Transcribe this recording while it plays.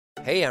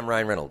Hey, I'm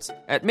Ryan Reynolds.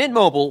 At Mint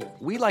Mobile,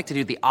 we like to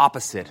do the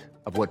opposite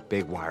of what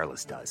Big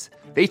Wireless does.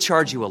 They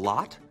charge you a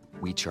lot,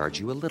 we charge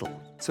you a little.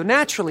 So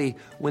naturally,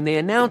 when they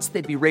announced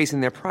they'd be raising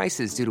their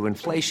prices due to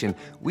inflation,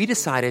 we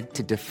decided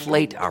to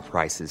deflate our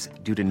prices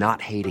due to not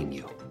hating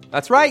you.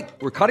 That's right.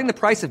 We're cutting the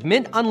price of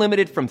Mint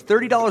Unlimited from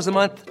 $30 a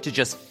month to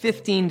just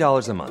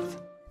 $15 a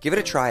month. Give it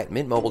a try at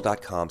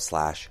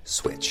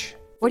mintmobile.com/switch.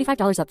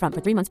 $45 up front for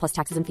 3 months plus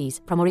taxes and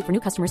fees. Promo rate for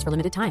new customers for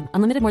limited time.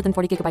 Unlimited more than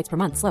 40 gigabytes per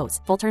month. Slows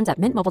full terms at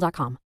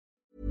mintmobile.com.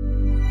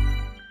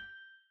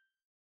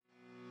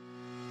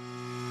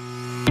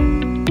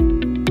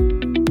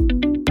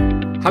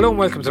 Hello and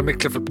welcome to the Mick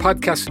Clifford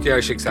podcast with the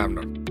Irish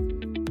Examiner.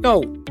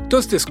 Now,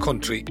 does this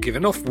country give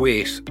enough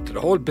weight to the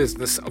whole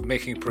business of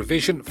making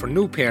provision for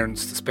new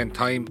parents to spend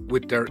time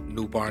with their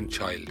newborn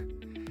child?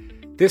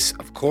 This,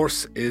 of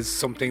course, is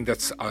something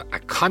that's a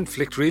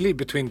conflict really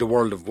between the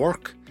world of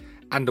work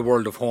and the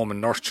world of home and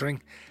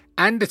nurturing.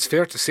 And it's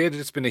fair to say that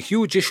it's been a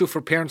huge issue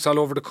for parents all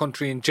over the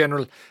country in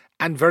general,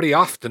 and very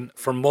often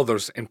for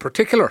mothers in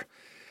particular.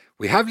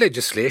 We have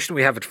legislation,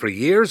 we have it for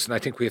years, and I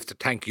think we have to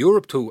thank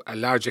Europe to a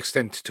large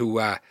extent to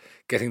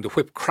getting the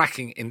whip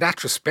cracking in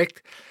that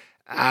respect.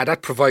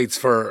 That provides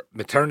for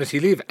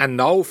maternity leave and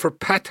now for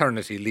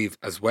paternity leave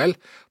as well.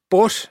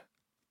 But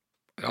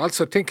I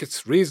also think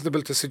it's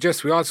reasonable to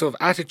suggest we also have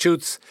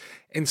attitudes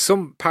in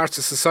some parts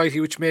of society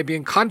which may be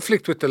in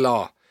conflict with the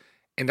law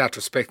in that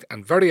respect,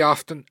 and very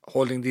often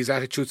holding these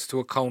attitudes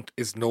to account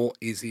is no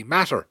easy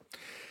matter.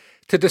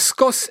 To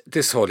discuss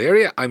this whole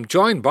area, I'm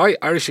joined by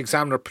Irish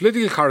Examiner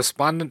political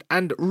correspondent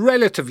and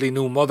relatively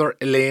new mother,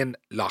 Elaine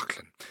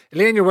Loughlin.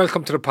 Elaine, you're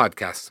welcome to the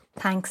podcast.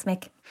 Thanks,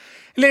 Mick.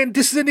 Elaine,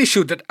 this is an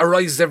issue that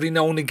arises every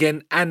now and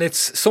again, and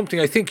it's something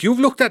I think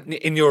you've looked at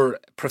in your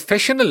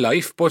professional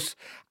life, but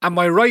am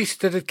I right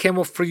that it came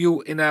up for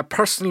you in a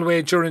personal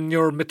way during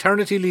your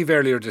maternity leave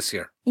earlier this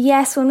year?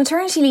 Yes, well,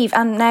 maternity leave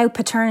and now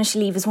paternity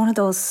leave is one of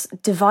those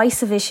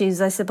divisive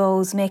issues, I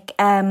suppose, Mick.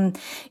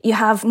 You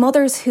have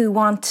mothers who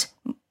want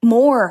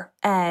more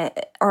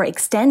or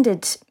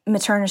extended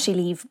maternity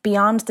leave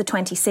beyond the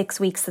 26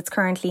 weeks that's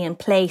currently in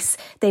place.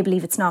 They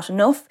believe it's not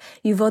enough.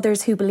 You've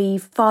others who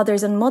believe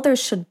fathers and mothers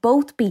should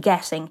both be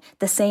getting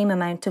the same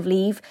amount of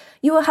leave.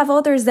 You will have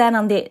others then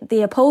on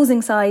the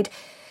opposing side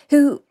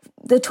who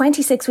the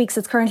 26 weeks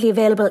that's currently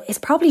available is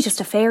probably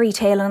just a fairy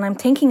tale. And I'm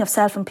thinking of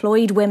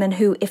self-employed women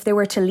who, if they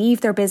were to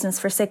leave their business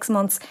for 6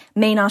 months,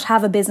 may not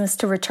have a business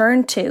to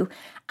return to.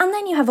 And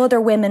then you have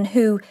other women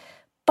who,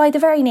 by the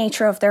very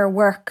nature of their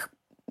work,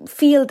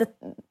 feel that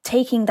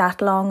taking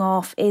that long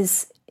off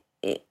it's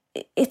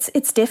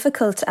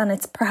difficult and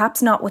it's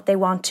perhaps not what they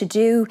want to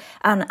do,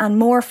 and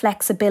more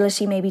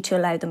flexibility maybe to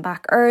allow them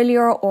back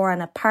earlier or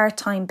on a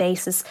part-time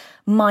basis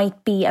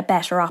might be a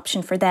better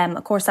option for them.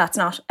 Of course, that's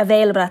not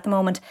available at the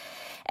moment.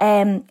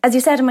 As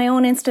you said, in my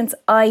own instance,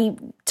 I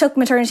took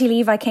maternity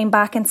leave. I came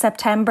back in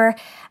September,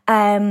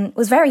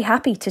 was very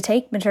happy to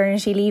take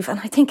maternity leave, and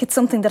I think it's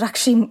something that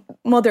actually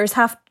mothers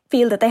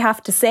feel that they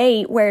have to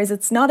say, whereas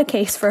it's not a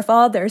case for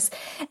fathers,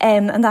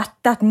 and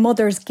that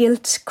mother's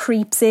guilt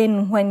creeps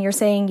in when you're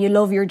saying you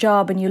love your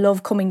job and you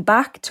love coming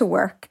back to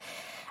work.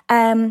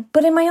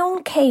 But in my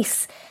own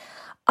case,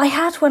 I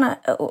had,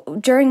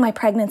 during my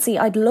pregnancy,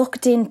 I'd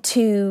looked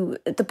into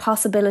the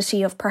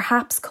possibility of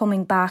perhaps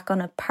coming back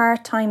on a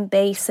part-time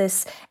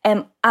basis.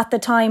 At the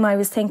time, I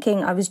was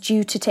thinking I was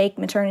due to take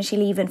maternity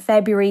leave in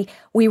February.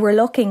 We were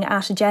looking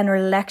at a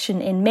general election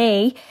in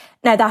May.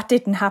 Now, that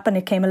didn't happen.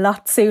 It came a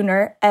lot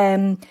sooner.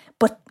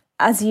 But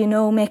as you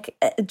know, Mick,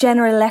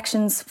 general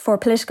elections for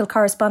political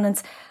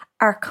correspondents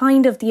are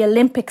kind of the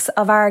Olympics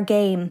of our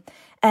game.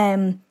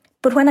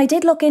 But when I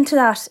did look into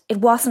that, it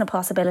wasn't a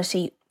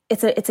possibility.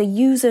 It's a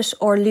use it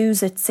or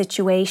lose it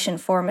situation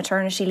for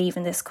maternity leave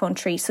in this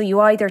country. So you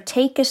either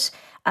take it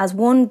as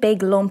one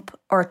big lump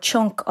or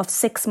chunk of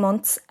 6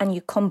 months and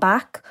you come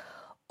back,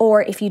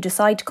 or if you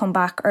decide to come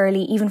back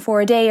early, even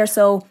for a day or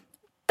so,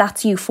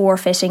 that's you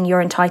forfeiting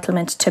your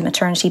entitlement to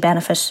maternity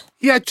benefit.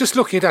 Yeah, just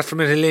looking at that from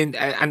an Elaine,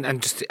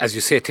 and just as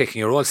you say, taking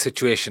your own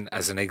situation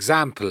as an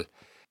example,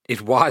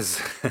 it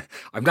was,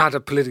 I'm not a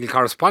political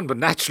correspondent, but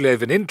naturally I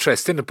have an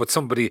interest in it, but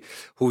somebody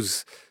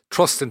who's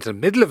thrust into the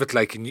middle of it,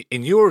 like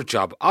in your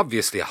job,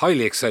 obviously a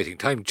highly exciting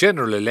time,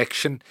 general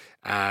election,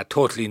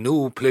 totally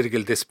new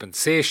political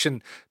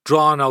dispensation,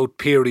 drawn out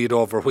period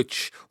over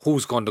which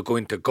who's going to go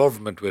into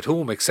government with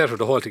whom, etc.,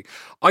 the whole thing.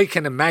 I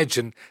can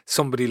imagine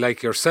somebody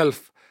like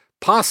yourself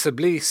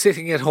possibly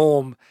sitting at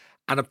home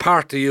and a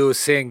part of you is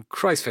saying,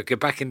 Christ, if I get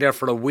back in there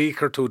for a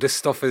week or two, this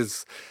stuff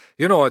is,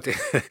 you know,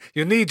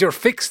 you need your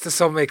fix to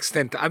some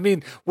extent. I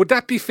mean, would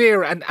that be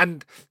fair?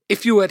 And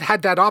if you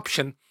had that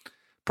option,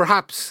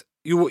 perhaps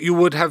you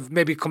would have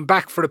maybe come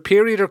back for a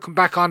period or come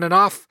back on and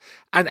off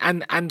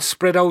and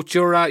spread out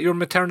your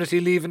maternity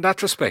leave in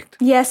that respect.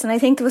 Yes, and I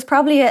think there was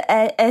probably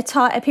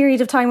a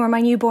period of time where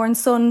my newborn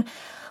son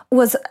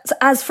was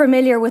as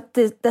familiar with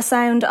the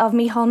sound of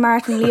Micheál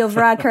Martin, Leo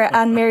Varadkar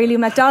and Mary Lou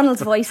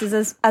McDonald's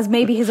voices as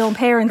maybe his own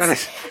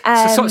parents.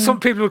 So some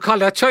people would call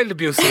that child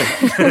abuse.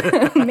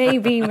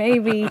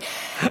 Maybe.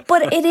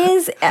 But it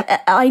is,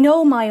 I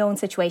know my own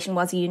situation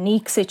was a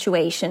unique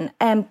situation,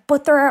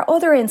 but there are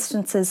other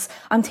instances.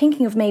 I'm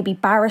thinking of maybe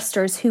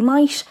barristers who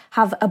might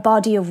have a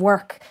body of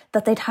work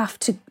that they'd have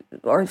to,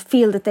 or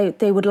feel that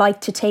they would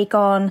like to take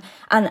on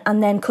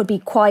and then could be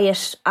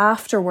quiet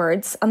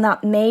afterwards, and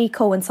that may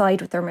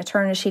coincide with their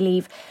maternity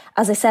leave.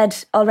 As I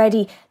said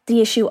already,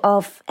 the issue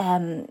of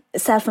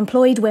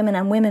self-employed women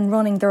and women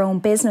running their own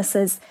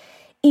businesses,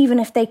 even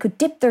if they could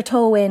dip their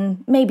toe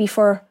in maybe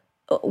for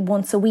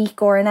once a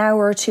week or an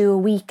hour or two a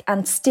week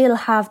and still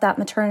have that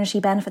maternity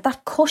benefit,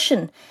 that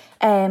cushion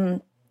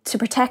to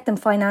protect them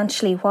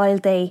financially while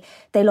they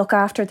look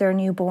after their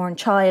newborn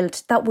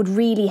child, that would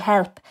really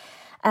help.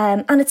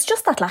 And it's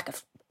just that lack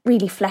of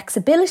really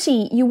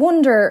flexibility. You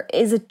wonder,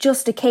 is it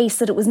just a case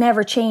that it was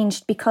never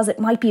changed because it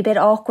might be a bit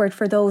awkward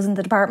for those in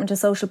the Department of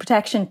Social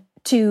Protection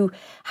to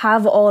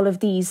have all of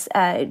these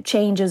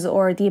changes,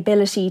 or the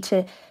ability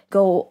to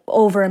go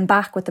over and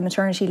back with the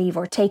maternity leave,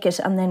 or take it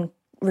and then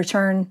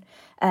return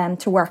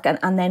to work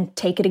and then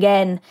take it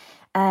again.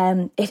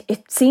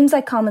 It seems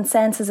like common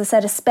sense, as I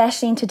said,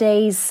 especially in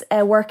today's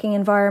working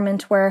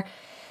environment where,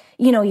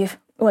 you know,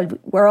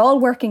 we're all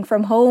working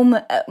from home,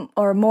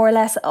 or more or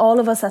less all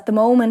of us at the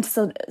moment.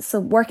 So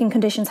working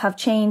conditions have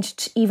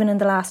changed even in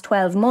the last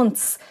 12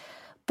 months.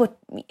 But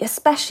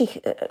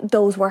especially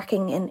those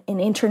working in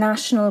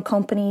international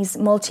companies,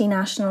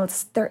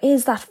 multinationals, there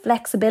is that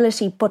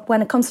flexibility. But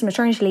when it comes to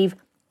maternity leave,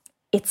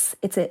 it's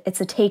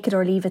a take it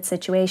or leave it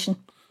situation.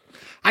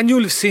 And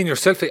you'll have seen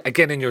yourself,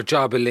 again, in your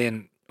job,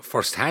 Elaine,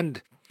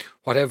 firsthand,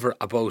 whatever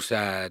about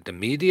the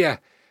media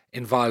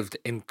involved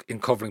in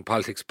covering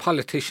politics,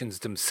 politicians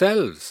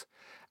themselves,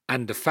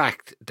 and the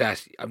fact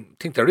that I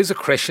think there is a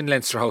crash in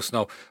Leinster House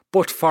now,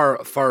 but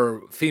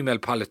for female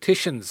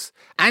politicians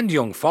and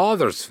young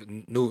fathers,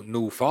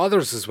 new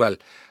fathers as well,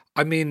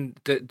 I mean,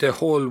 the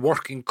whole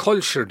working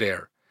culture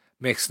there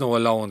makes no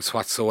allowance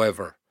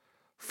whatsoever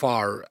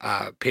for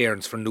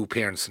parents, for new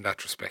parents in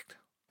that respect.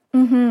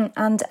 Mm-hmm.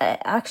 And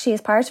actually,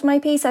 as part of my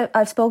piece,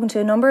 I've spoken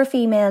to a number of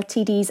female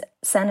TDs,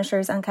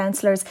 senators and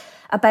councillors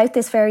about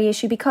this very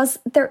issue, because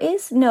there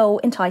is no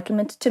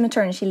entitlement to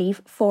maternity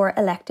leave for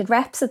elected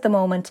reps at the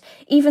moment,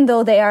 even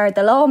though they are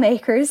the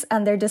lawmakers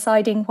and they're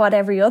deciding what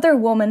every other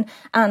woman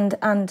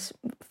and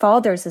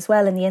fathers as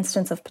well, in the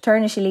instance of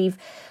paternity leave,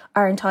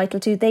 are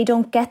entitled to. They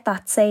don't get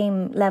that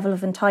same level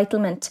of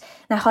entitlement.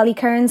 Now, Holly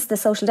Cairns, the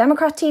Social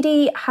Democrat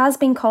TD, has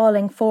been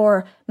calling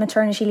for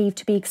maternity leave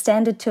to be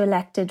extended to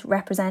elected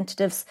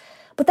representatives.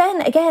 But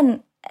then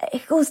again,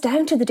 it goes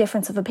down to the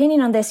difference of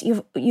opinion on this.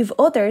 You've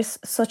others,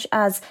 such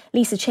as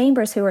Lisa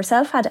Chambers, who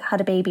herself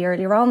had a baby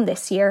earlier on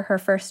this year, her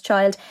first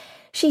child.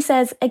 She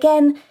says,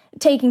 again,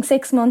 taking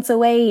 6 months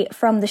away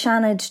from the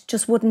Seanad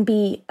just wouldn't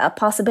be a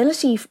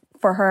possibility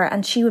for her,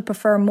 and she would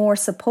prefer more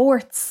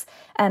supports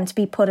to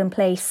be put in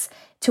place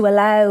to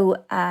allow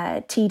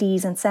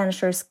TDs and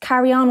senators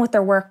carry on with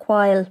their work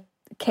while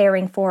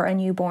caring for a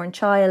newborn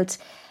child.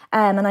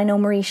 And I know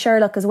Marie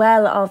Sherlock as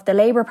well of the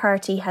Labour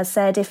Party has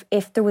said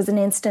if there was an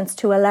instance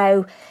to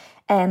allow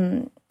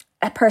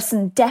a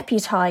person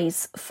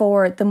deputise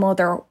for the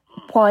mother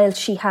while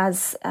she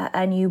has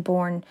a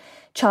newborn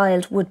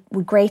child would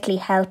greatly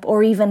help,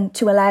 or even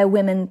to allow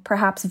women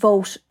perhaps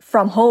vote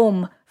from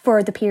home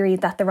for the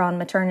period that they're on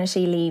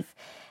maternity leave.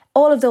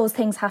 All of those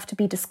things have to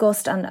be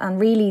discussed and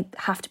really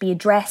have to be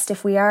addressed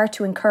if we are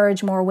to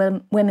encourage more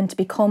women to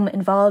become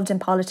involved in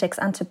politics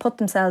and to put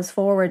themselves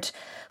forward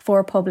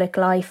for public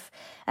life,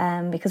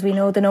 because we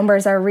know the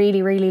numbers are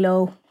really, really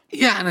low.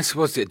 Yeah, and I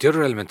suppose the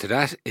other element to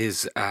that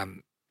is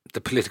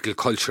the political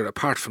culture,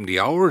 apart from the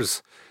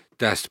hours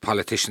that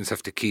politicians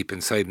have to keep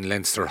inside in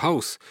Leinster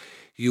House.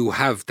 You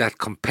have that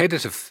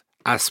competitive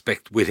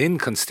aspect within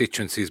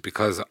constituencies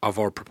because of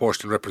our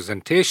proportional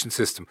representation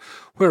system,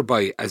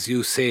 whereby, as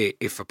you say,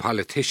 if a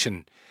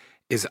politician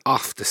is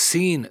off the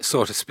scene,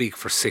 so to speak,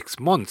 for 6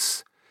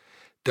 months,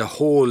 the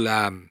whole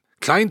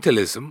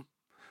clientelism,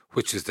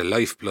 which is the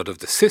lifeblood of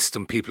the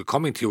system, people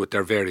coming to you with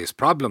their various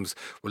problems,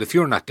 well, if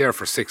you're not there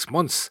for 6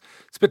 months,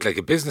 it's a bit like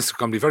a business. It's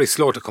going to be very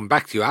slow to come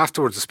back to you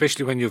afterwards,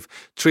 especially when you've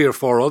 3 or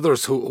 4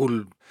 others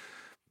who'll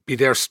be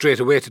there straight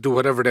away to do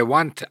whatever they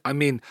want. I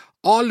mean,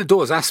 all of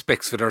those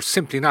aspects of it are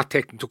simply not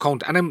taken into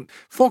account. And I'm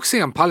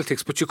focusing on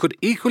politics, but you could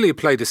equally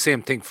apply the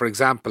same thing, for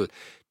example,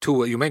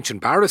 to, you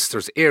mentioned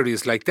barristers,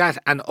 areas like that,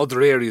 and other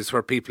areas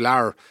where people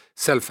are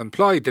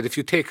self-employed, that if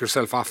you take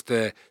yourself off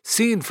the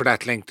scene for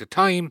that length of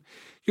time,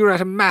 you're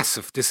at a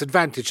massive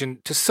disadvantage,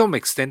 and to some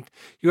extent,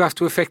 you have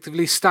to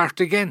effectively start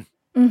again.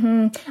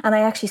 Mm-hmm. And I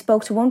actually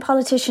spoke to one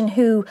politician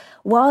who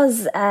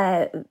was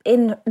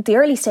in the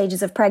early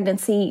stages of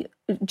pregnancy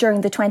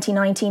during the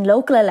 2019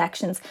 local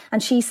elections,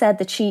 and she said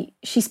that she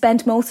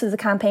spent most of the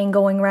campaign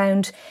going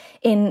around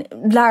in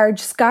large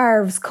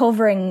scarves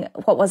covering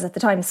what was at the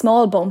time a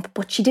small bump,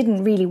 but she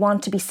didn't really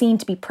want to be seen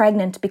to be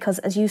pregnant because,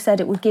 as you said,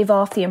 it would give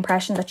off the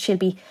impression that she'll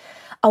be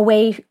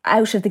away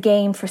out of the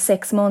game for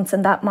 6 months,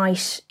 and that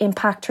might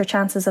impact her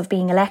chances of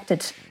being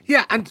elected.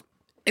 Yeah, and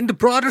in the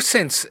broader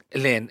sense,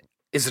 Elaine,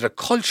 is it a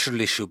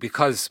cultural issue?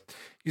 Because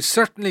you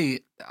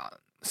certainly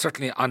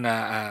on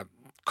a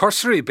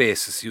cursory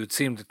basis, you would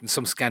seem that in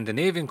some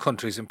Scandinavian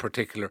countries in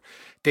particular,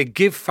 they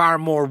give far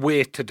more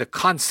weight to the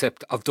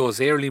concept of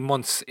those early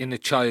months in a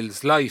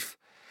child's life,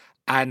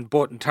 and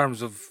both in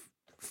terms of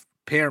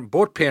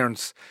both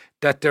parents,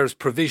 that there's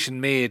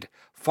provision made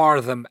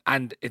for them,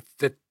 and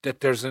that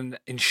there's an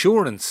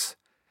insurance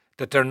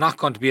that they're not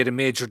going to be at a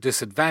major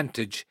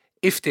disadvantage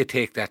if they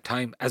take that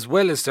time, as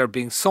well as there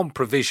being some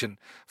provision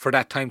for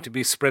that time to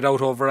be spread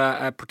out over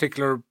a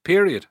particular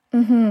period.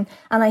 Mm-hmm.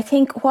 And I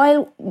think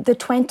while the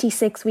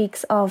 26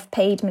 weeks of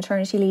paid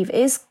maternity leave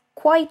is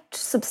quite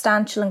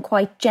substantial and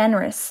quite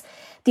generous,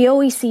 the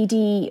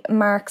OECD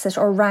marks it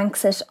or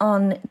ranks it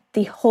on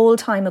the whole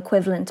time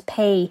equivalent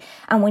pay.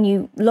 And when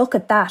you look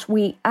at that,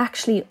 we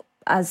actually,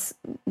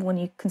 when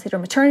you consider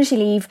maternity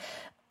leave,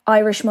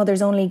 Irish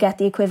mothers only get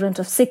the equivalent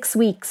of 6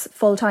 weeks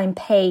full-time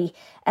pay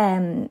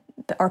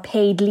or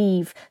paid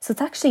leave. So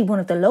it's actually one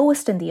of the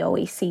lowest in the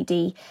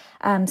OECD.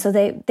 So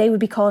they would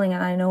be calling,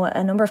 and I know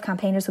a number of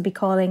campaigners would be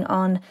calling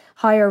on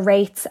higher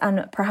rates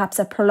and perhaps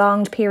a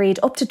prolonged period,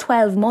 up to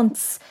 12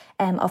 months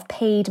of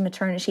paid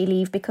maternity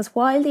leave. Because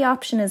while the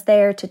option is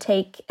there to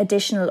take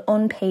additional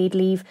unpaid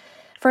leave,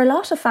 for a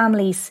lot of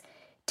families,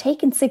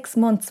 taking 6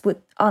 months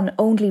on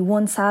only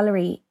one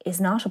salary is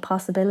not a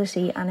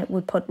possibility, and it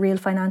would put real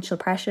financial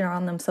pressure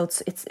on them. So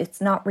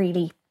it's not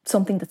really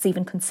something that's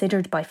even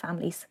considered by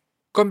families.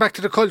 Going back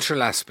to the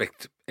cultural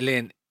aspect,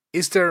 Elaine,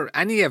 is there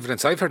any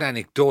evidence, I've heard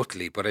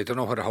anecdotally, but I don't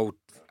know how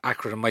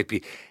accurate it might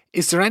be,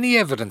 is there any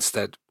evidence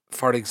that,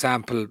 for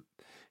example,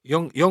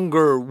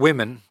 younger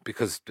women,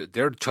 because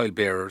they're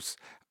childbearers,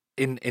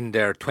 in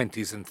their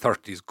 20s and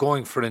 30s,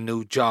 going for a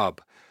new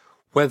job,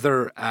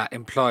 whether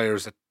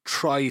employers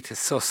try to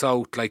suss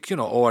out, like,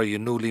 are you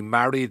newly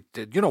married?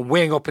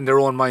 Weighing up in their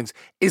own minds,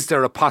 is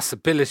there a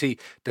possibility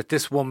that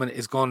this woman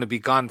is going to be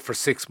gone for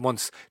 6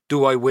 months?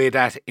 Do I weigh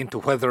that into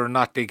whether or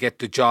not they get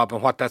the job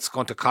and what that's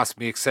going to cost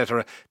me,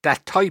 etc.?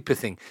 That type of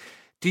thing.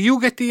 Do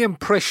you get the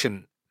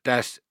impression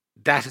that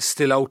that is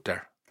still out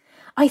there?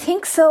 I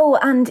think so.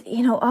 And,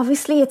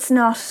 obviously it's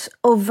not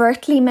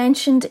overtly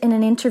mentioned in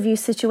an interview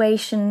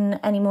situation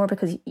anymore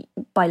because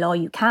by law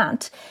you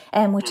can't,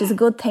 which is a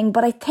good thing.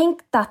 But I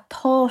think that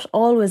thought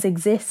always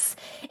exists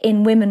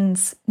in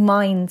women's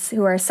minds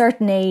who are a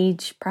certain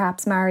age,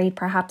 perhaps married,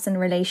 perhaps in a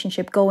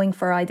relationship, going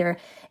for either,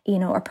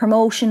 a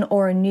promotion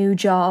or a new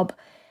job.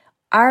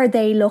 Are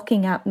they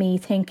looking at me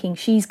thinking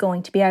she's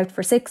going to be out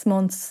for 6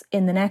 months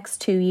in the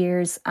next 2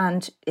 years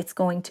and it's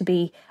going to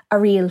be a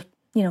real,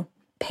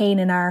 pain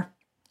in our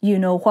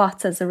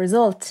whats as a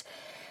result?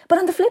 But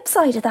on the flip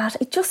side of that,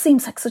 it just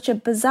seems like such a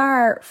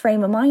bizarre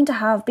frame of mind to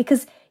have,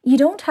 because you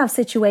don't have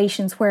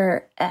situations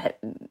where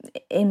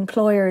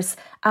employers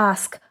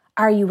ask,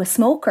 are you a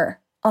smoker?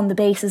 On the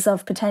basis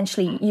of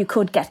potentially you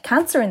could get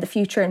cancer in the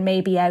future and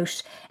maybe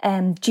out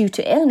due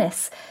to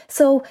illness.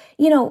 So,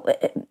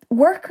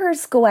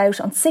 workers go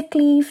out on sick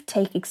leave,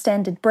 take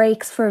extended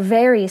breaks for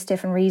various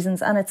different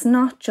reasons, and it's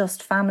not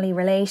just family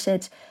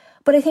related.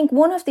 But I think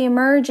one of the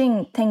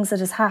emerging things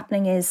that is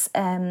happening is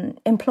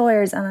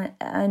employers, and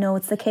I know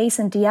it's the case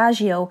in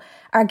Diageo,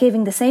 are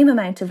giving the same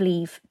amount of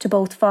leave to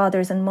both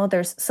fathers and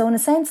mothers. So in a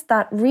sense,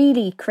 that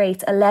really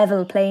creates a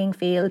level playing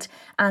field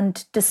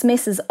and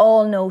dismisses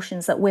all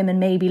notions that women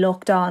may be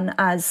looked on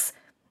as,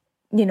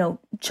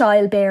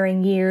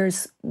 childbearing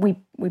years. We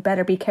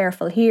better be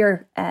careful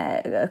here,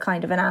 a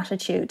kind of an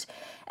attitude.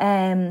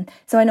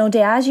 So I know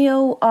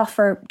Diageo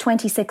offer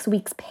 26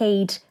 weeks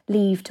paid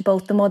leave to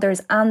both the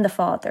mothers and the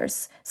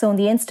fathers. So in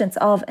the instance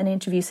of an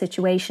interview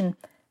situation,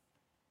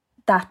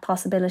 that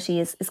possibility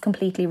is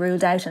completely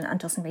ruled out and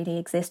doesn't really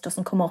exist,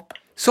 doesn't come up.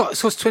 So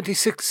it's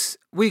 26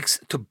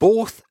 weeks to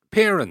both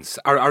parents,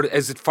 or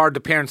is it for the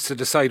parents to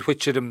decide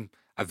which of them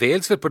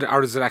avails of it,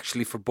 or is it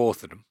actually for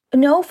both of them?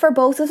 No, for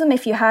both of them.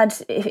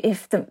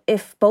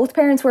 If both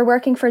parents were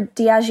working for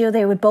Diageo,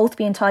 they would both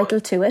be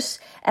entitled to it.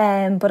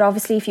 But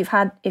obviously,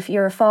 if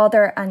you're a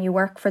father and you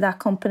work for that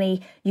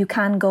company, you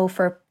can go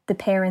for the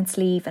parents'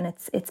 leave, and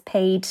it's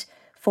paid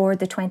for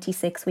the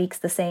 26 weeks,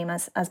 the same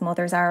as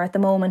mothers are at the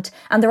moment.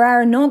 And there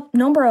are a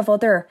number of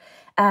other,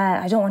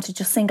 I don't want to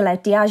just single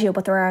out Diageo,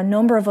 but there are a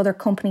number of other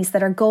companies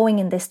that are going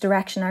in this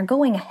direction, are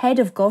going ahead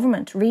of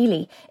government,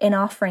 really, in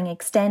offering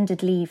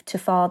extended leave to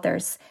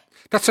fathers.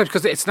 That's right,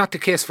 because it's not the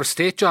case for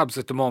state jobs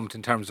at the moment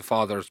in terms of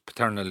father's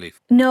paternal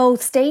leave. No,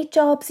 state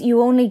jobs,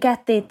 you only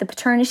get the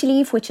paternity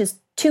leave, which is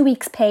 2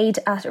 weeks paid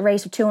at a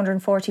rate of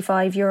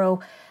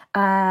 €245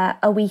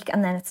 a week,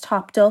 and then it's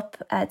topped up.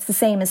 It's the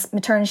same as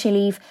maternity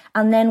leave.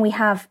 And then we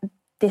have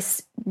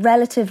this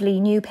relatively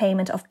new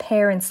payment of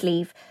parents'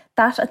 leave.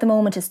 That at the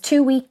moment is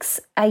 2 weeks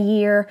a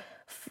year,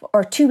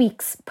 or 2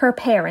 weeks per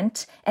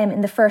parent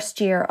in the first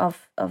year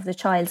of the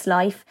child's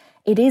life.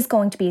 It is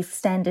going to be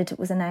extended, it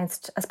was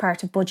announced as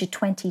part of Budget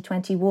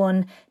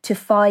 2021, to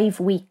 5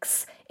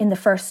 weeks in the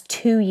first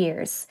 2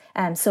 years.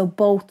 So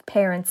both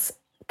parents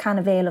can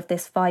avail of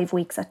this 5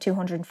 weeks at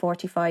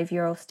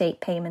 €245 state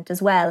payment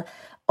as well,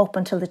 up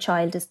until the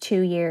child is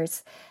 2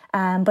 years.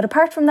 But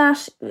apart from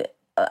that,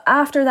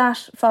 after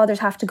that, fathers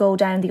have to go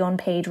down the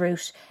unpaid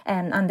route,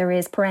 and there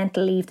is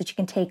parental leave that you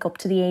can take up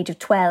to the age of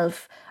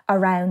 12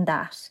 around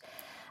that.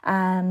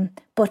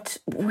 But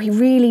we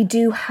really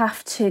do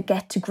have to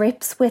get to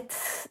grips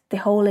with the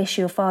whole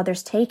issue of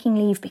fathers taking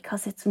leave,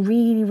 because it's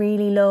really,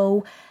 really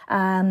low.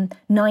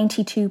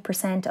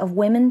 92% of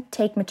women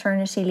take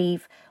maternity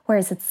leave,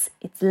 whereas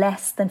it's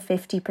less than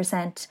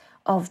 50%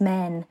 of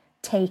men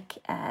take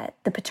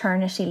the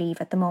paternity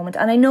leave at the moment.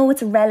 And I know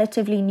it's a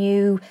relatively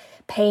new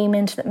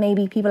payment, that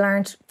maybe people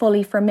aren't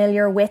fully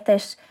familiar with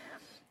it,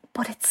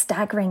 but it's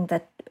staggering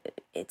that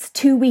it's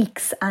 2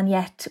 weeks and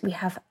yet we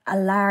have a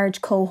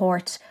large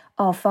cohort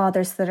of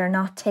fathers that are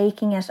not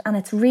taking it. And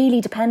it's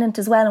really dependent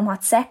as well on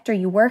what sector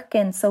you work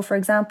in. So for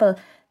example,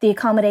 the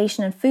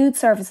accommodation and food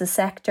services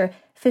sector,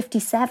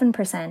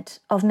 57%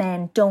 of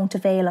men don't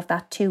avail of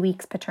that 2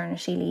 weeks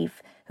paternity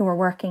leave who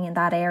are working in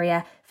that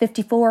area.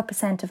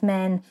 54% of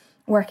men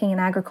working in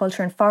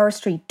agriculture and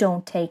forestry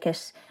don't take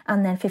it.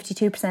 And then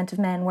 52% of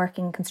men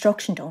working in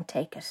construction don't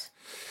take it.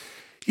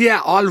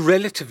 Yeah, all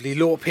relatively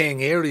low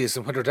paying areas,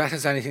 and whether that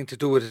has anything to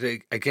do with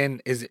it,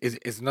 again,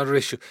 is another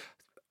issue.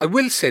 I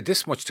will say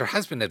this much, there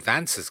has been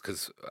advances,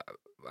 because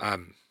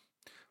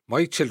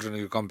my children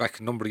have gone back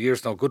a number of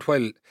years now, a good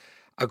while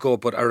ago,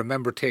 but I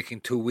remember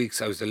taking 2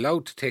 weeks. I was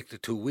allowed to take the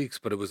 2 weeks,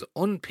 but it was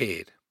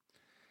unpaid.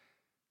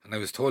 And I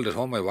was told at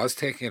home I was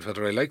taking it,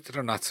 whether I liked it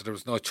or not, so there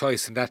was no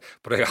choice in that.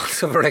 But I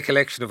also have a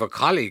recollection of a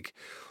colleague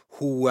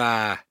who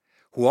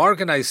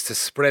organised to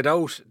spread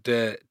out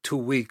the 2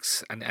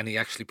 weeks, and he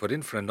actually put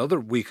in for another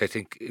week. I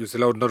think he was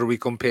allowed another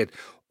week unpaid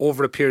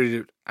over a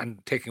period,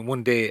 and taking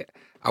 1 day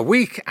a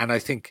week. And I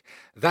think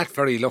that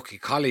very lucky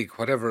colleague,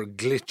 whatever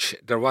glitch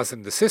there was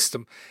in the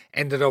system,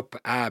 ended up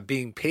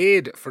being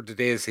paid for the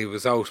days he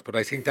was out. But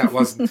I think that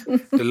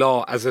wasn't the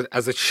law as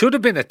it should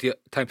have been at the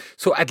time.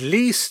 So at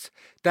least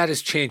that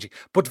is changing,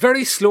 but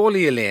very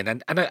slowly, Elaine.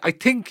 And I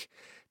think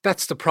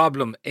that's the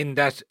problem, in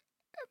that,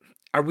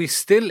 are we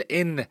still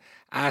in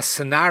a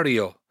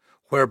scenario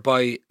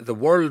whereby the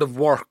world of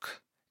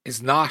work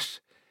is not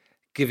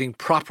giving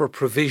proper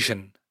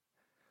provision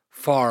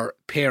for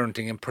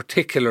parenting, and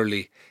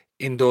particularly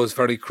in those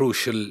very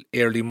crucial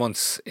early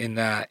months in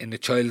a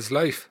child's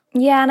life?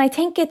 Yeah, and I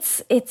think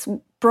it's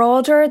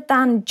broader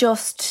than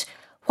just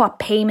what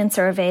payments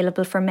are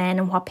available for men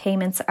and what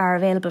payments are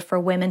available for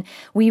women.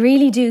 We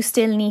really do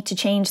still need to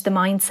change the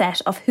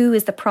mindset of who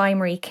is the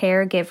primary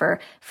caregiver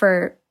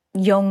for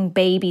young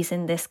babies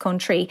in this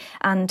country,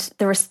 and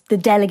the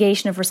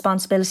delegation of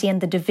responsibility and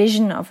the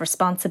division of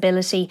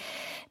responsibility.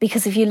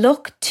 Because if you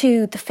look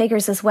to the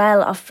figures as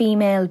well of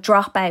female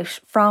dropout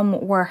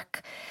from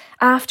work,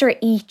 after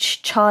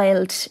each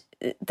child,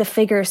 the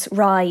figures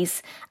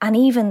rise, and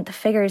even the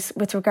figures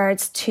with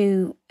regards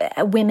to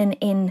women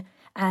in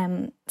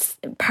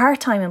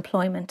part-time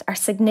employment are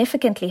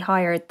significantly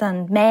higher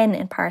than men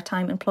in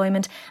part-time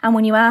employment. And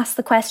when you ask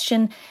the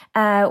question,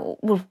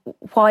 well,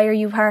 why are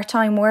you in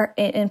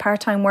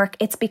part-time work?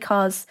 It's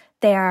because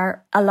they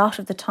are a lot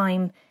of the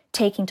time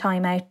taking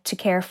time out to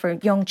care for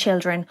young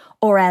children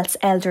or else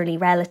elderly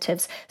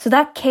relatives. So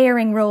that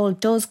caring role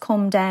does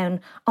come down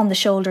on the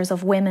shoulders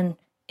of women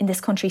in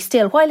this country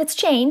still. While it's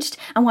changed,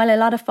 and while a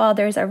lot of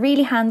fathers are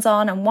really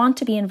hands-on and want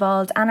to be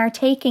involved and are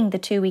taking the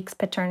 2 weeks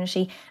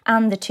paternity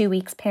and the 2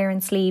 weeks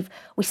parents' leave,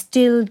 we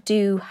still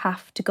do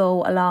have to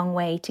go a long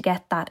way to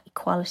get that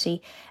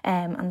equality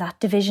and that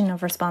division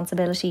of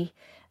responsibility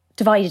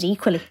divided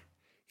equally.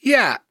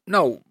 Yeah,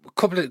 no,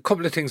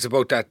 couple of things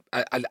about that.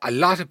 A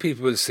lot of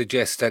people will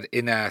suggest that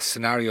in a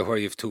scenario where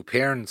you have two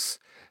parents,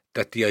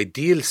 that the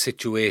ideal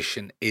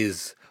situation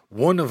is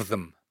one of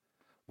them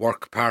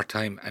work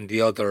part-time and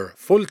the other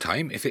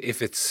full-time,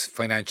 if it's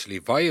financially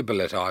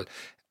viable at all.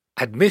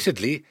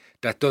 Admittedly,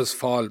 that does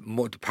fall,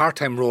 the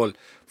part-time role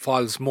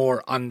falls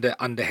more on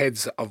the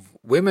heads of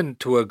women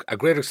to a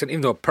greater extent,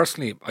 even though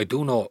personally I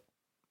do know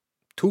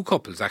two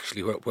couples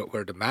actually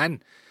where the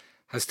man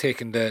has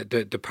taken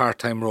the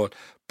part-time role.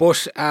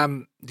 But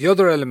the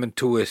other element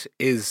to it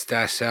is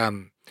that,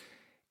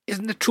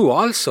 isn't it true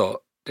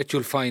also that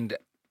you'll find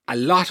a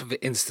lot of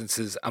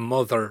instances a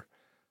mother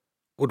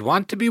would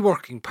want to be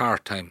working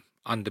part-time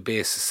on the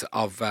basis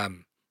of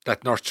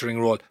that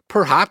nurturing role?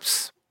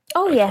 Perhaps.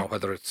 Oh, I yeah. don't know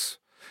whether it's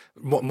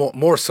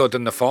more so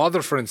than the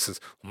father, for instance,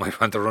 who might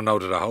want to run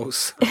out of the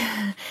house.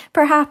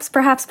 Perhaps.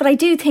 But I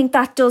do think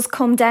that does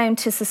come down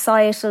to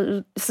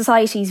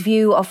society's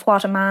view of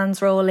what a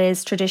man's role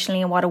is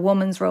traditionally and what a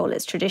woman's role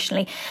is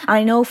traditionally. And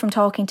I know from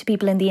talking to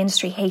people in the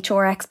industry,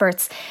 HR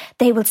experts,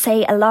 they will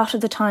say a lot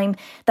of the time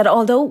that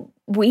although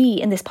we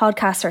in this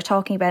podcast are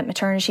talking about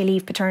maternity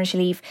leave, paternity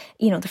leave,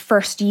 the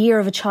first year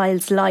of a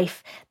child's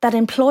life, that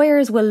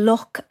employers will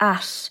look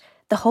at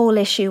the whole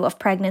issue of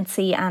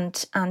pregnancy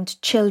and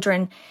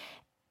children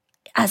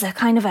as a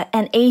kind of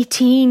an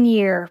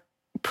 18-year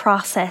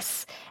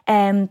process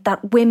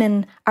that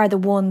women are the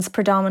ones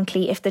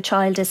predominantly, if the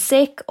child is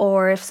sick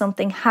or if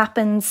something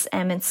happens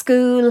in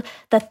school,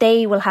 that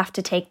they will have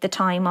to take the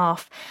time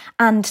off.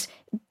 And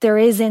there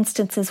is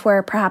instances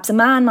where perhaps a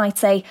man might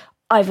say,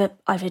 I've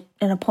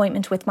an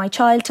appointment with my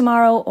child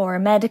tomorrow, or a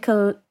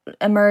medical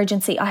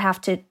emergency, I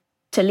have to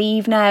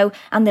leave now.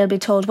 And they'll be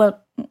told, well,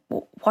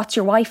 what's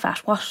your wife at?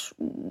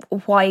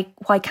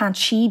 Why can't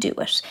she do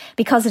it?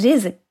 Because it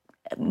is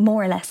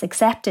more or less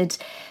accepted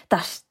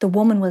that the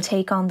woman will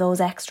take on those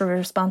extra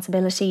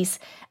responsibilities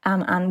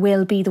and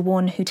will be the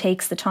one who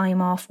takes the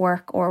time off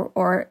work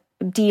or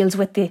deals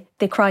with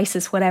the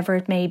crisis, whatever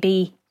it may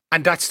be.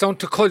 And that's down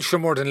to culture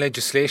more than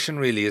legislation,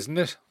 really, isn't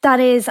it?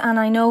 That is, and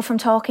I know from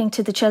talking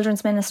to the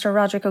Children's Minister,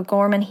 Roderick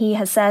O'Gorman, he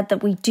has said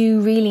that we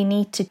do really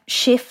need to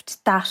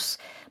shift that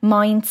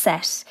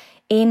mindset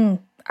in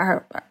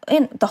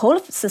the whole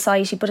of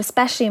society, but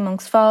especially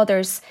amongst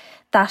fathers,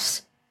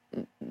 that,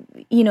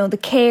 you know, the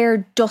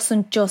care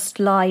doesn't just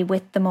lie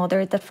with the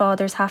mother, that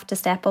fathers have to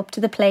step up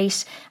to the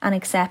plate and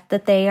accept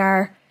that they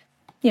are,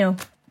 you know,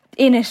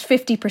 in it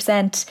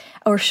 50%,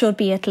 or should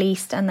be at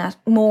least, and that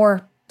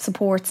more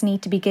supports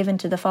need to be given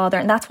to the father.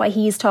 And that's why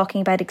he is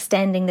talking about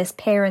extending this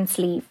parents'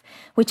 leave,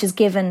 which is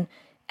given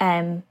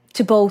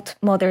to both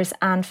mothers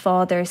and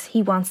fathers.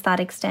 He wants that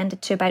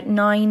extended to about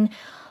 9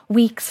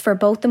 weeks for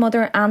both the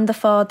mother and the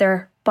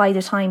father by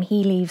the time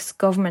he leaves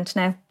government.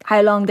 Now,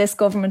 how long this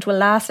government will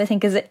last, I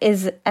think,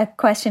 is a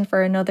question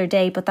for another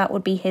day, but that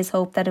would be his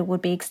hope, that it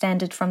would be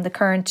extended from the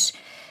current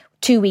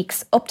 2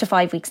 weeks up to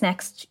 5 weeks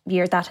next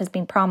year. That has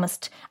been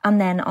promised, and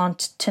then on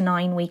to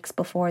 9 weeks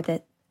before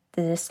the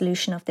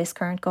dissolution of this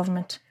current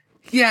government.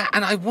 Yeah,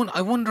 and I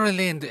wonder,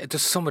 Elaine,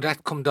 does some of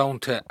that come down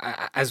to,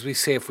 as we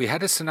say, if we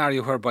had a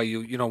scenario whereby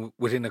you know,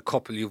 within a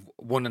couple you've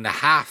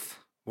 1.5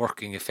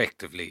 working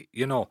effectively,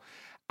 you know,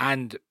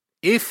 and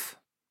if,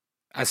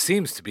 as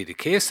seems to be the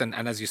case, and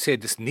as you say,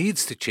 this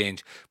needs to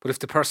change, but if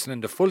the person in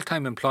the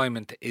full-time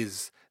employment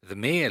is the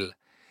male,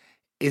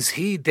 is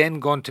he then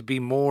going to be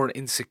more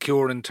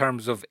insecure in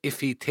terms of,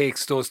 if he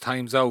takes those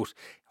times out,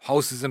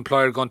 how's his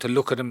employer going to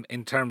look at him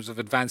in terms of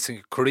advancing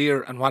a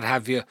career and what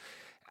have you?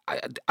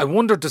 I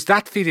wonder, does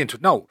that feed into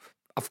it? Now,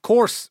 of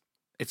course,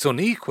 it's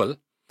unequal,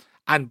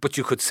 but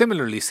you could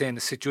similarly say in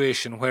a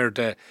situation where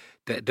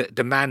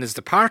the man is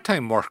the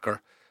part-time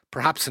worker,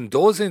 perhaps in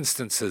those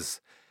instances,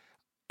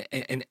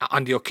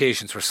 on the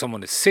occasions where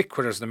someone is sick,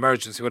 where there's an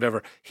emergency,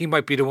 whatever, he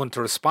might be the one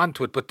to respond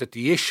to it, but that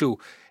the issue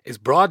is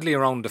broadly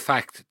around the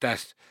fact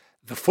that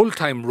the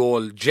full-time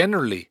role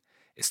generally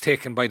is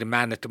taken by the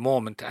man at the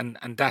moment, and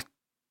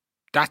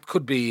that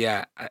could be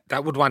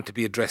that would want to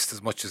be addressed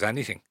as much as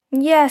anything.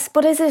 Yes,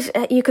 but is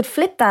it? You could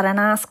flip that and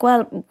ask,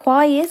 well,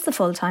 why is the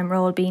full-time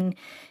role being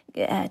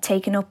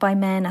taken up by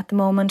men at the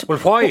moment? Well,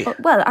 why?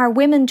 Well, are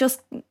women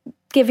just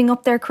giving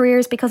up their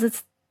careers because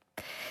it's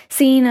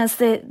seen as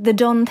the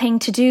done thing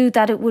to do,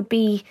 that it would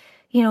be,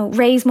 you know,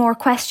 raise more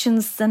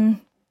questions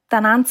than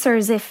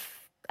answers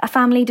if a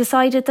family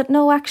decided that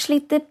no, actually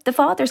the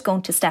father's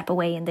going to step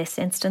away in this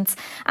instance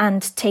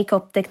and take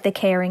up the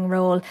caring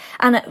role.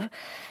 And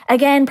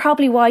again,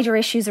 probably wider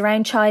issues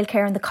around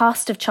childcare and the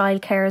cost of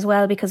childcare as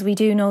well, because we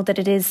do know that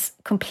it is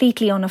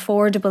completely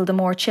unaffordable the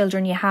more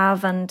children you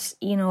have, and,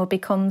 you know, it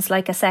becomes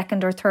like a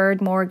second or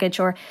third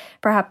mortgage, or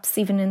perhaps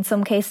even in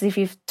some cases if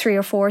you've 3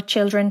 or 4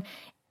 children,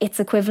 it's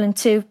equivalent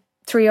to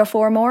 3 or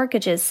 4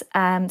 mortgages.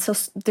 So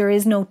there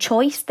is no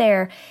choice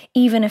there.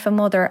 Even if a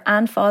mother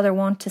and father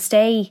want to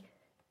stay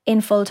in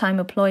full-time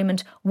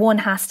employment, one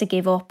has to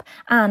give up.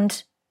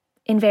 And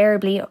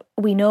invariably,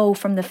 we know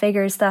from the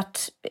figures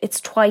that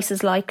it's twice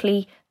as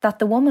likely that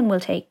the woman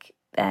will take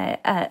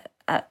a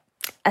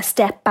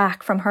step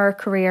back from her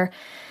career,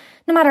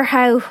 no matter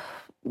how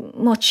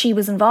much she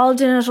was involved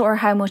in it or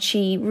how much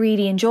she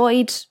really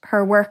enjoyed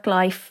her work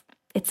life.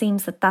 It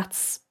seems that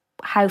that's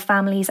how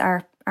families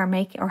are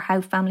making, or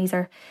how families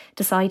are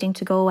deciding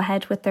to go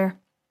ahead with their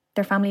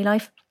family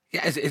life.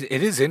 Yeah,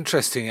 it is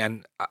interesting,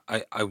 and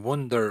I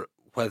wonder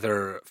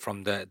whether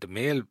from the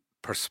male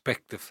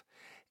perspective,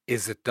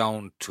 is it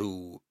down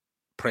to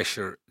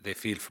pressure they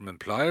feel from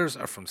employers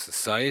or from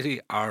society,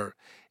 or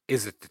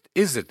is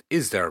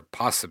there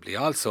possibly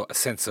also a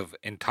sense of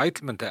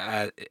entitlement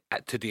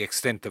to the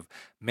extent of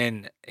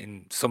men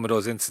in some of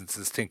those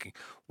instances thinking,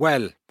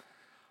 well,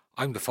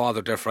 I'm the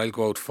father, therefore I'll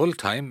go out full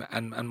time,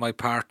 and my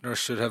partner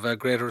should have a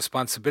greater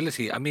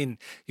responsibility. I mean,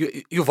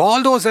 you've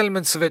all those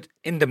elements of it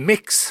in the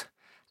mix,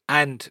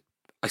 and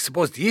I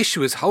suppose the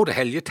issue is how the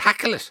hell you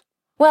tackle it.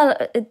 Well,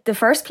 the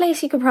first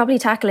place you could probably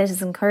tackle it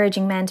is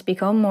encouraging men to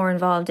become more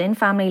involved in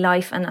family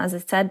life. And as I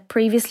said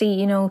previously,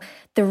 you know,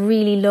 the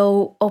really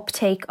low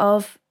uptake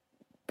of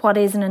what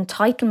is an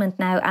entitlement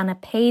now, and a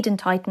paid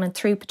entitlement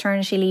through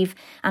paternity leave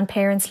and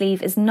parents'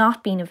 leave, is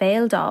not being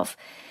availed of.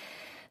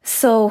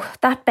 So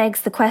that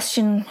begs the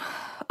question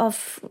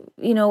of,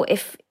 you know,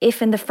 if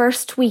in the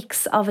first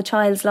weeks of a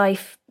child's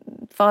life,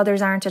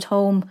 fathers aren't at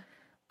home,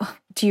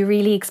 do you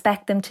really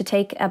expect them to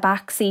take a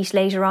back seat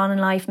later on in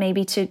life,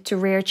 maybe to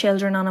rear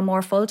children on a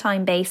more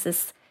full-time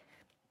basis?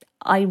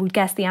 I would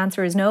guess the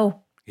answer is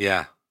no.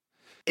 Yeah.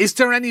 Is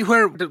there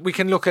anywhere that we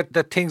can look at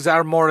that things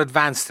are more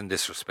advanced in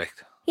this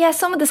respect? Yeah,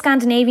 some of the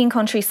Scandinavian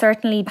countries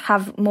certainly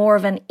have more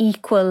of an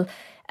equal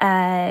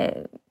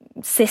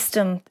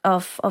system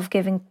of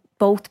giving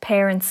both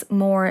parents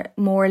more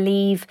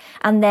leave,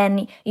 and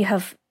then you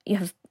have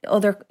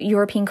other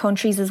European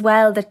countries as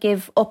well that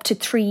give up to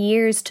 3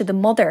 years to the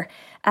mother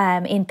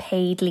in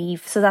paid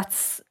leave. So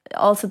that's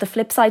also the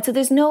flip side. So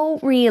there's no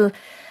real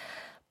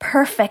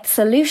perfect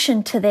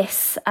solution to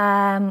this,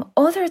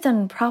 other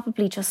than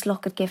probably just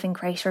look at giving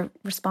greater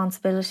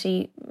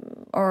responsibility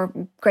or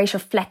greater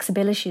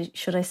flexibility,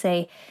 should I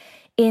say,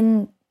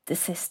 in the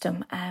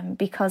system,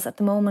 because at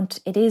the moment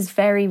it is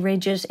very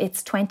rigid.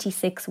 It's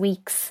 26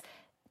 weeks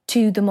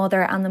to the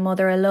mother and the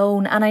mother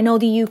alone. And I know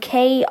the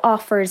UK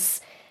offers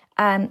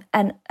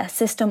a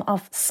system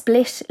of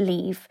split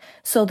leave.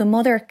 So the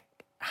mother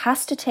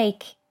has to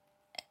take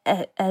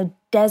a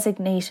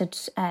designated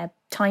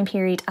time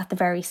period at the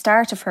very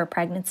start of her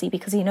pregnancy,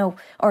 because,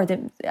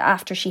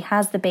 after she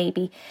has the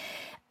baby,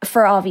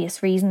 for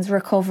obvious reasons,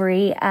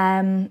 recovery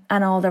and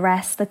all the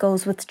rest that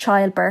goes with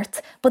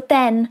childbirth. But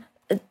then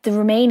the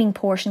remaining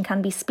portion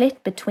can be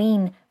split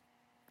between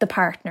the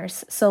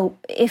partners. So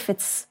if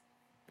it's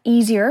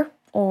easier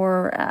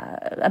or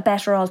a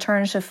better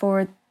alternative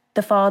for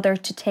the father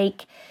to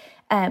take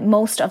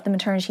most of the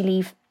maternity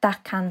leave,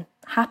 that can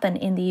happen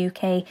in the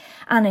UK.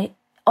 And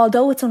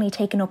although it's only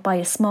taken up by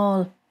a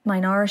small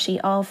minority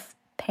of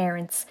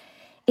parents,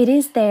 it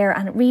is there,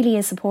 and it really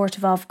is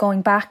supportive of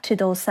going back to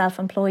those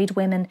self-employed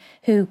women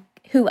who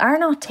are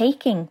not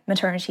taking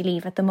maternity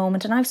leave at the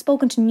moment. And I've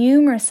spoken to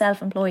numerous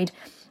self-employed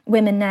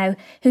women now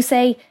who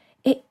say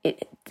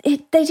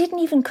they didn't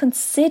even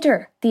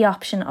consider the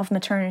option of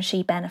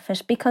maternity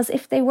benefit, because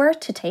if they were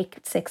to take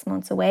 6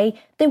 months away,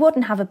 they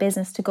wouldn't have a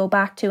business to go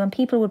back to, and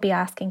people would be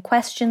asking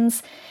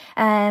questions.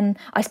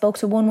 I spoke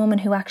to one woman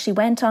who actually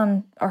went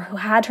on, or who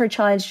had her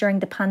child during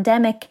the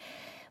pandemic,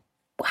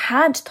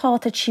 had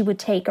thought that she would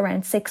take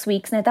around 6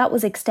 weeks. Now that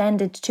was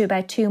extended to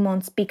about 2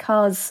 months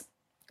because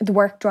the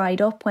work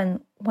dried up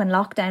when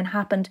lockdown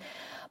happened.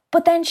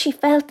 But then she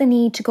felt the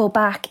need to go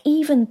back,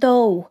 even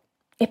though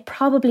it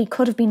probably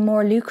could have been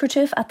more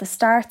lucrative at the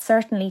start,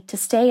 certainly, to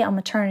stay on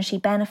maternity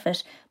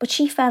benefit. But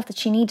she felt that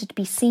she needed to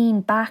be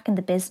seen back in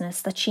the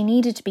business, that she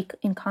needed to be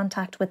in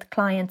contact with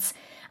clients.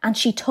 And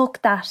she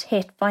took that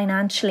hit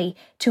financially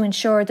to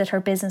ensure that her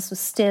business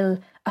was still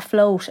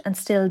afloat and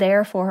still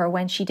there for her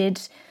when she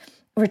did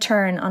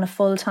return on a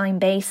full-time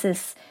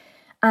basis.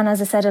 And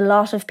as I said, a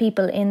lot of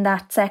people in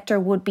that sector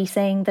would be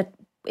saying that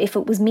if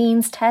it was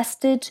means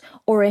tested,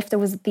 or if there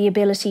was the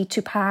ability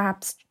to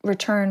perhaps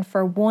return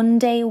for 1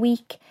 day a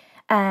week,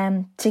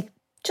 to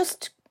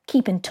just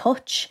keep in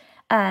touch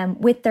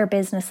with their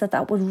business,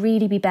 that would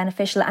really be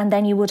beneficial. And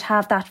then you would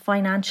have that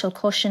financial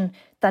cushion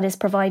that is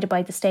provided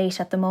by the state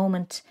at the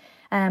moment.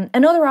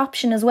 Another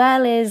option as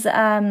well is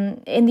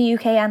in the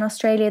UK and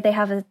Australia, they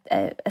have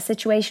a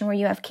situation where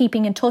you have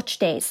keeping in touch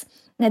days.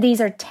 Now,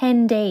 these are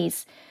 10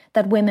 days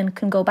that women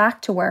can go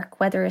back to work,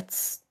 whether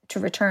it's to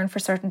return for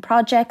certain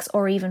projects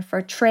or even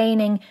for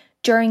training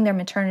during their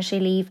maternity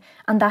leave,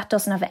 and that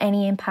doesn't have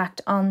any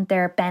impact on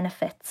their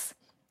benefits.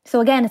 So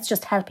again, it's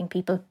just helping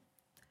people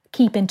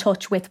keep in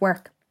touch with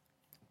work.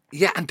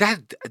 Yeah, and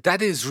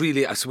that is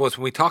really, I suppose,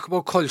 when we talk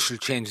about cultural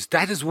changes,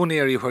 that is one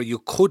area where you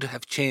could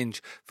have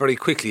change very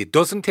quickly. It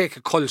doesn't take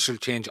a cultural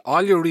change.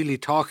 All you're really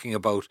talking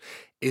about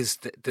is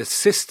the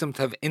system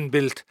to have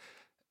inbuilt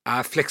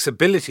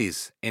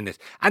flexibilities in it.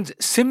 And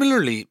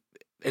similarly,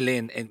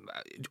 Elaine,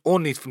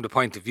 only from the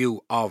point of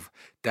view of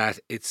that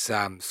it's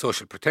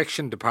social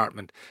protection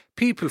department,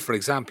 people, for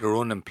example, who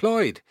are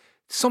unemployed,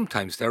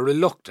 sometimes they're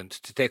reluctant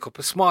to take up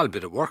a small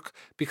bit of work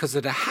because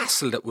of the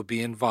hassle that would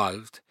be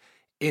involved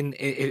in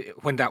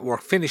when that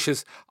work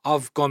finishes,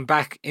 of going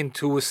back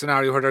into a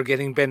scenario where they're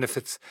getting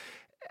benefits.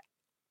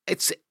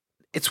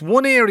 It's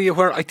one area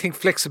where I think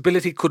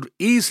flexibility could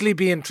easily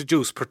be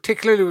introduced,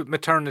 particularly with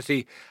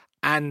maternity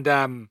and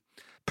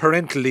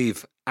parental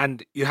leave,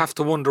 and you have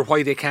to wonder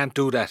why they can't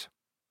do that.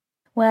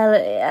 Well,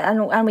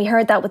 and we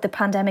heard that with the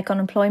pandemic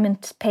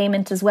unemployment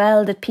payment as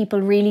well, that people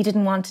really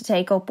didn't want to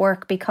take up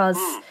work because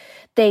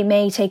they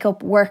may take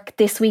up work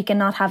this week and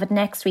not have it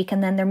next week,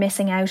 and then they're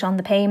missing out on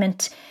the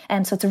payment.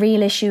 So it's a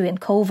real issue in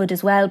COVID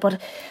as well. But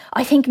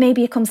I think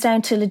maybe it comes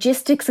down to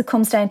logistics, it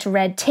comes down to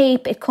red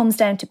tape, it comes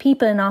down to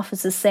people in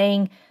offices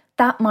saying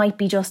that might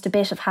be just a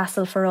bit of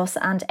hassle for us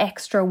and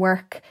extra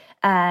work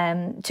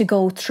to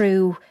go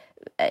through,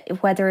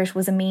 whether it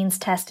was a means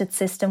tested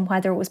system,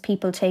 whether it was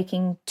people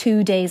taking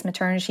 2 days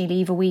maternity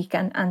leave a week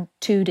and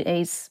 2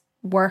 days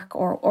work,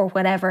 or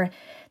whatever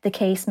the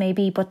case may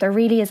be. But there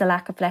really is a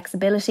lack of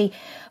flexibility.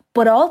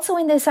 But also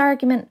in this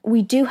argument,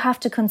 we do have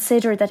to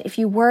consider that if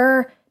you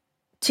were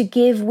to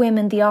give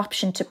women the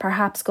option to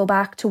perhaps go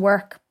back to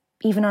work,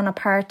 even on a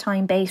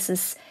part-time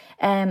basis,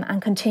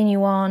 and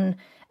continue on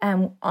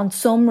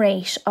some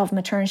rate of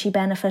maternity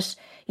benefit,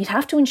 you'd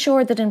have to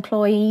ensure that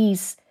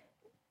employees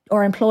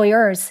or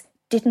employers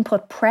didn't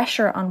put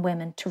pressure on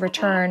women to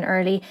return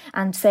early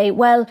and say,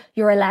 well,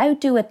 you're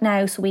allowed to do it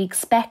now, so we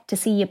expect to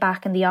see you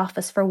back in the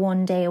office for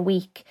 1 day a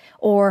week,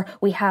 or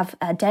we have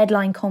a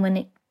deadline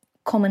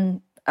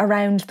coming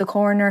around the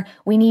corner,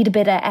 we need a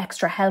bit of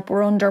extra help,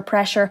 we're under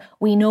pressure,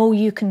 we know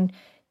you can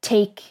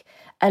take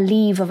a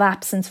leave of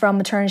absence from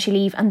maternity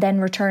leave and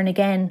then return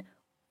again,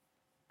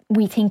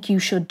 we think you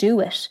should do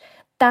it.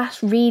 That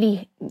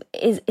really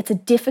it's a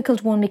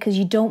difficult one, because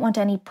you don't want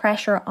any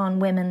pressure on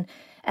women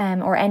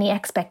or any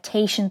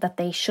expectation that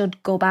they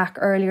should go back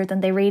earlier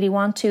than they really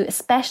want to,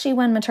 especially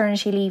when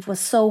maternity leave was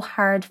so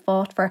hard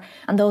fought for,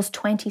 and those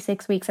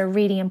 26 weeks are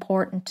really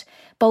important,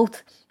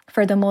 both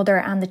for the mother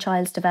and the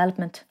child's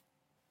development.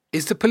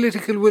 Is the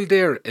political will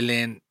there,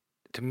 Elaine,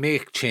 to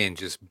make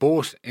changes,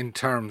 both in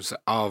terms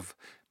of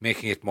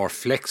making it more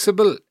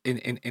flexible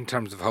in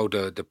terms of how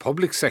the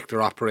public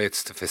sector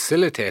operates to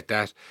facilitate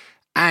that,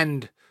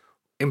 and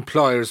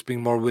employers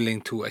being more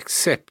willing to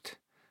accept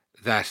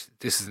that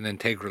this is an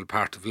integral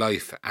part of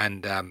life,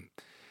 and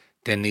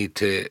they need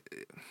to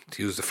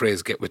use the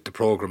phrase, get with the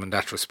programme in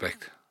that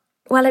respect?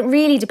 Well, it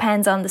really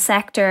depends on the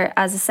sector.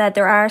 As I said,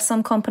 there are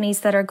some companies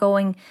that are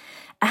going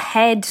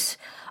ahead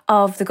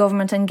of the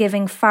government and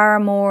giving far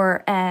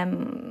more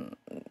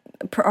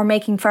or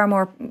making far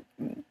more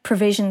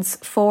provisions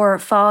for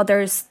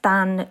fathers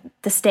than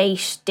the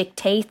state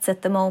dictates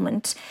at the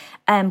moment.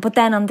 But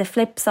then on the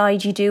flip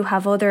side, you do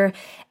have other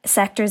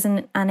sectors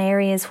and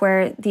areas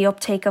where the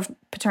uptake of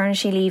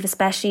paternity leave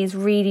especially is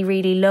really,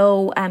 really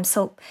low.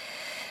 So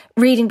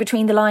reading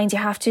between the lines, you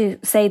have to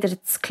say that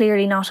it's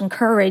clearly not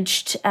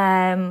encouraged.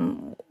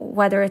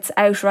 Whether it's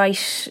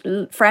outright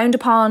frowned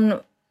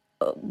upon,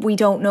 we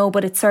don't know,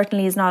 but it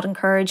certainly is not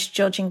encouraged,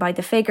 judging by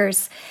the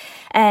figures.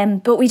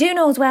 But we do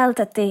know as well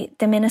that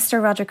the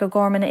Minister, Roderick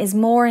O'Gorman, is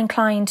more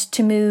inclined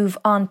to move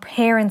on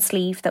parents'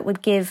 leave that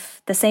would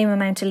give the same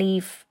amount of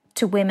leave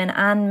to women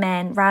and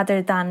men,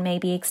 rather than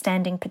maybe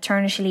extending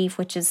paternity leave,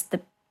 which is the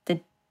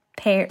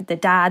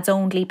dad's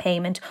only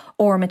payment,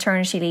 or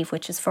maternity leave,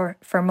 which is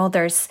for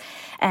mothers.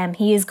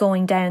 He is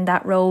going down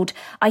that road.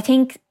 I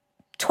think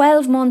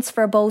 12 months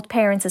for both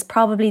parents is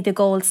probably the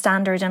gold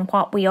standard and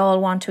what we all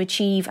want to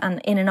achieve.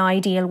 And in an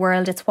ideal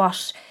world, it's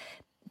what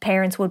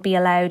parents would be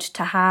allowed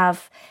to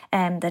have,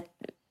 and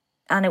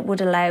it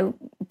would allow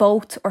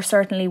both, or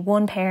certainly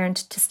one parent,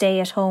 to stay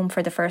at home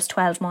for the first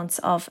 12 months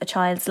of a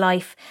child's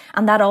life.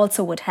 And that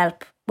also would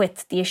help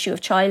with the issue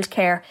of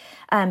childcare,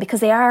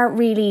 because they are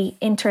really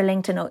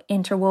interlinked and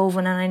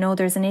interwoven. And I know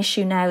there's an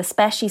issue now,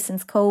 especially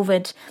since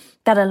COVID,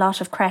 that a lot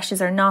of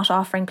creches are not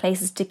offering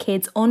places to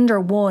kids under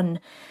 1.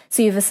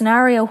 So you have a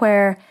scenario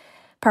where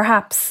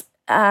perhaps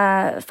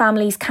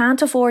families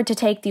can't afford to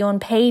take the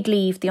unpaid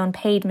leave, the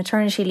unpaid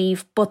maternity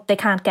leave, but they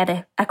can't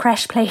get a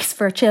creche place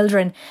for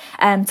children.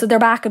 So they're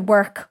back at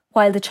work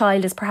while the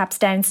child is perhaps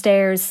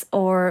downstairs,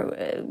 or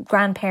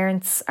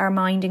grandparents are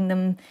minding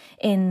them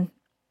in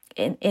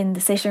the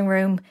sitting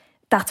room.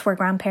 That's where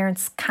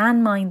grandparents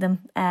can mind them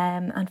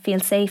and feel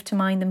safe to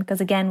mind them,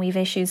 because again, we've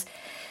issues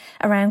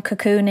around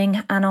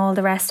cocooning and all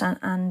the rest,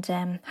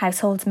 and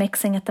households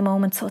mixing at the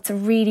moment. So it's a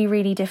really,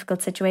 really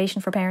difficult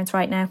situation for parents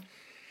right now.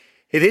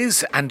 It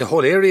is, and the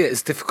whole area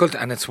is difficult,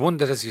 and it's one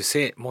that, as you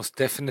say, most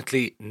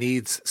definitely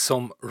needs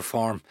some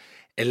reform.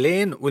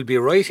 Elaine will be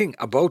writing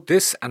about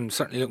this, and I'm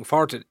certainly looking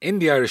forward to it, in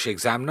the Irish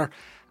Examiner.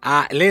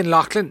 Elaine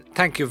Loughlin,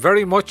 thank you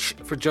very much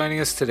for joining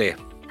us today.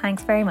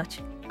 Thanks very much.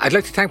 I'd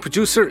like to thank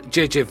producer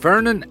JJ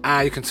Vernon.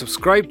 You can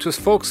subscribe to us,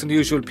 folks, on the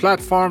usual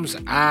platforms,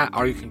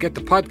 or you can get the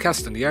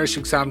podcast on the Irish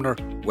Examiner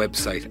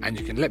website. And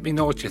you can let me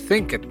know what you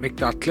think at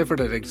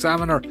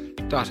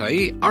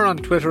mick.clifford@examiner.ie, or on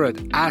Twitter at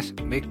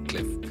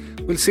 @mickcliff.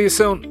 We'll see you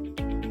soon.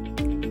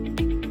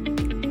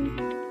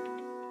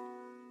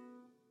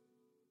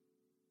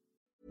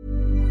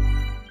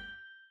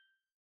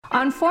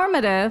 On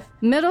Formative,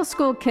 middle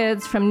school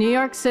kids from New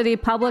York City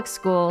public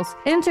schools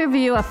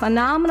interview a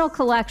phenomenal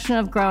collection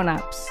of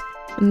grown-ups.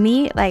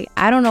 Me,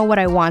 I don't know what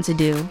I want to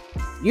do.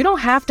 You don't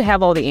have to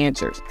have all the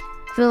answers.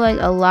 I feel like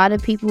a lot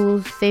of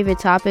people's favorite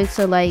topics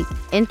are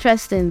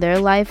interest in their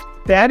life.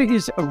 That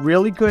is a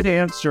really good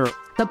answer.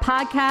 The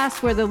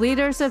podcast where the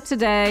leaders of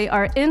today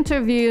are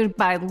interviewed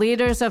by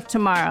leaders of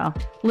tomorrow.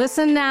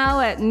 Listen now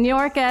at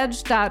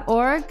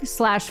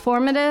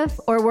newyorkedge.org/formative,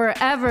 or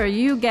wherever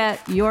you get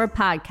your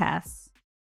podcasts.